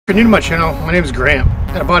If you're new to my channel, my name is Grant,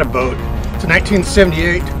 and I bought a boat. It's a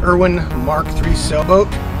 1978 Irwin Mark III sailboat.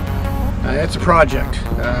 It's a project,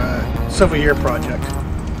 several-year project.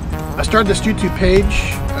 I started this YouTube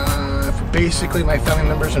page for basically my family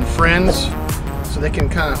members and friends, so they can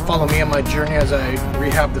kind of follow me on my journey as I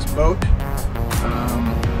rehab this boat.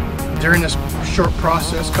 During this short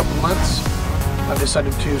process, couple months, I've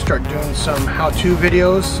decided to start doing some how-to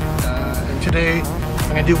videos, and today I'm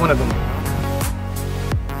going to do one of them.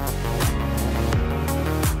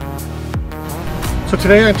 So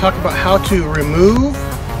today I talk about how to remove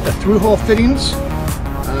the through-hole fittings.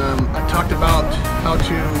 I talked about how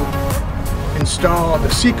to install the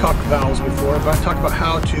Seacock valves before, but I talked about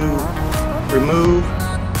how to remove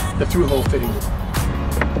the through-hole fitting.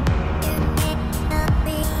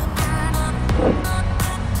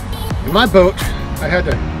 In my boat, I had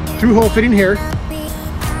the through-hole fitting here.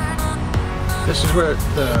 This is where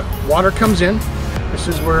the water comes in. This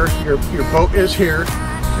is where your boat is here.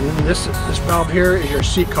 And then this valve here is your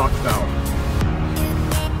Seacock valve.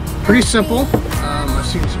 Pretty simple. I've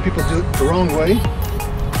seen some people do it the wrong way.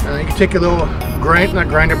 You can take a little not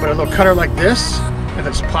grinder, but a little cutter like this. If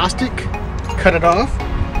it's plastic, cut it off.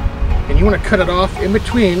 And you want to cut it off in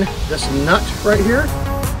between this nut right here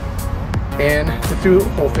and the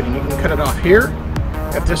through-hole fitting. You can cut it off here.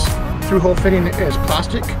 If this through-hole fitting is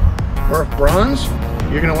plastic or bronze,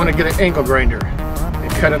 you're going to want to get an angle grinder and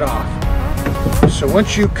cut it off. So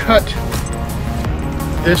once you cut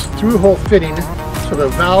this through-hole fitting so the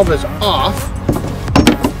valve is off,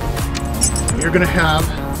 you're going to have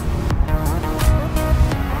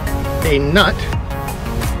a nut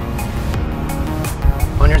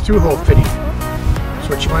on your through-hole fitting. So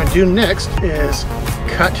what you want to do next is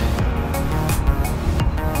cut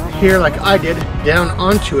here like I did down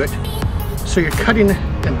onto it, so you're cutting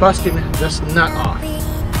and busting this nut off.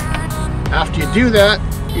 After you do that,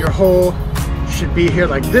 your hole should be here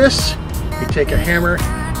like this. You take a hammer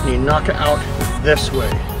and you knock it out this way.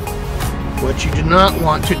 What you do not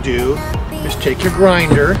want to do is take your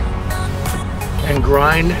grinder and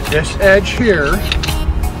grind this edge here,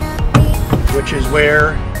 which is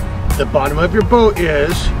where the bottom of your boat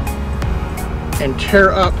is, and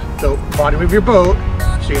tear up the bottom of your boat.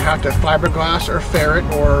 So you have to fiberglass or ferret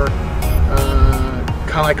or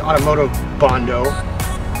kind of like automotive Bondo,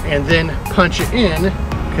 and then punch it in,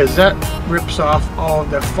 because that rips off all of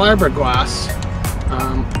the fiberglass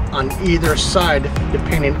on either side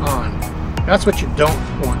depending on. That's what you don't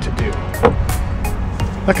want to do.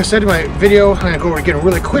 Like I said in my video, I'm going to go over again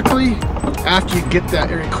really quickly. After you get that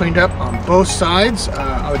area cleaned up on both sides,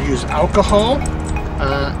 I would use alcohol,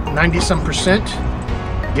 90-some%.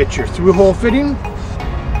 Get your through-hole fitting.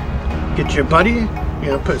 Get your buddy,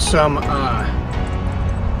 put some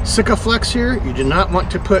Seacock here. You do not want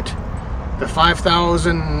to put the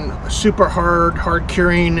 5000 super hard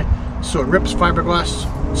curing, so it rips fiberglass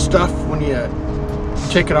stuff when you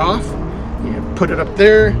take it off. You put it up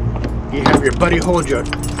there. You have your buddy hold your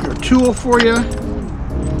tool for you.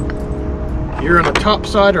 You're on the top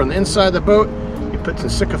side or on the inside of the boat. You put some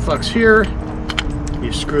Seacock here.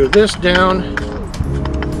 You screw this down.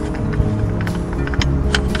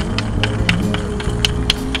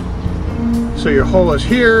 So your hole is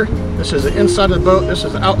here. This is the inside of the boat. This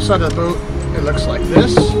is the outside of the boat. It looks like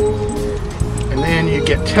this. And then you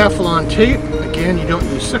get Teflon tape. Again, you don't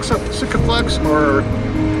use Seacock or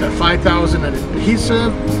the 5000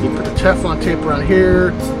 adhesive. You put the Teflon tape around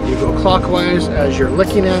here. You go clockwise as you're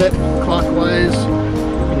looking at it, clockwise,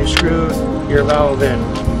 and you screw your valve in.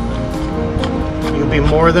 You'll be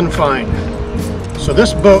more than fine. So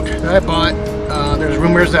this boat that I bought, there's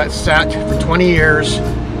rumors that sat for 20 years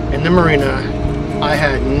in the marina. I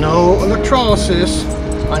had no electrolysis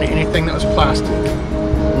on anything that was plastic.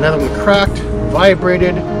 None of them cracked,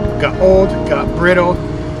 vibrated, got old, got brittle.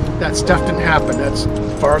 That stuff didn't happen. That's,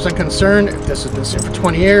 as far as I'm concerned, if this has been sitting for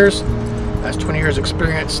 20 years, that's 20 years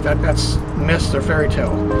experience. That's myth or fairy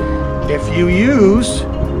tale. If you use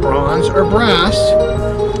bronze or brass,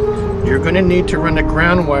 you're going to need to run the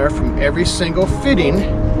ground wire from every single fitting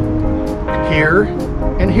here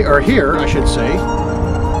and here, or here I should say,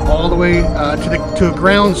 all the way to a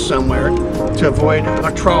ground somewhere to avoid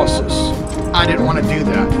electrolysis. I didn't want to do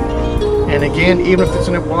that. And again, even if it's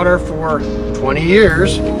in the water for 20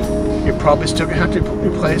 years, you're probably still going to have to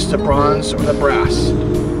replace the bronze or the brass.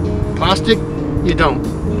 Plastic, you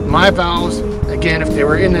don't. My valves, again, if they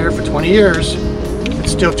were in there for 20 years, it'd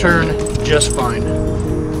still turn just fine.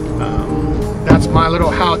 That's my little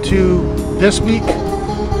how-to this week.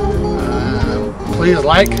 Please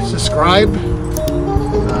like, subscribe,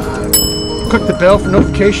 click the bell for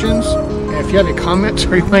notifications, and if you have any comments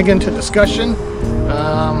or you want to get into a discussion,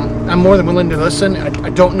 I'm more than willing to listen. I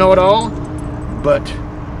don't know it all, but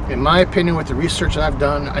in my opinion, with the research that I've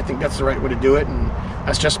done, I think that's the right way to do it, and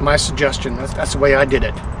that's just my suggestion. That's the way I did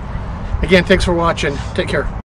it. Again, thanks for watching. Take care.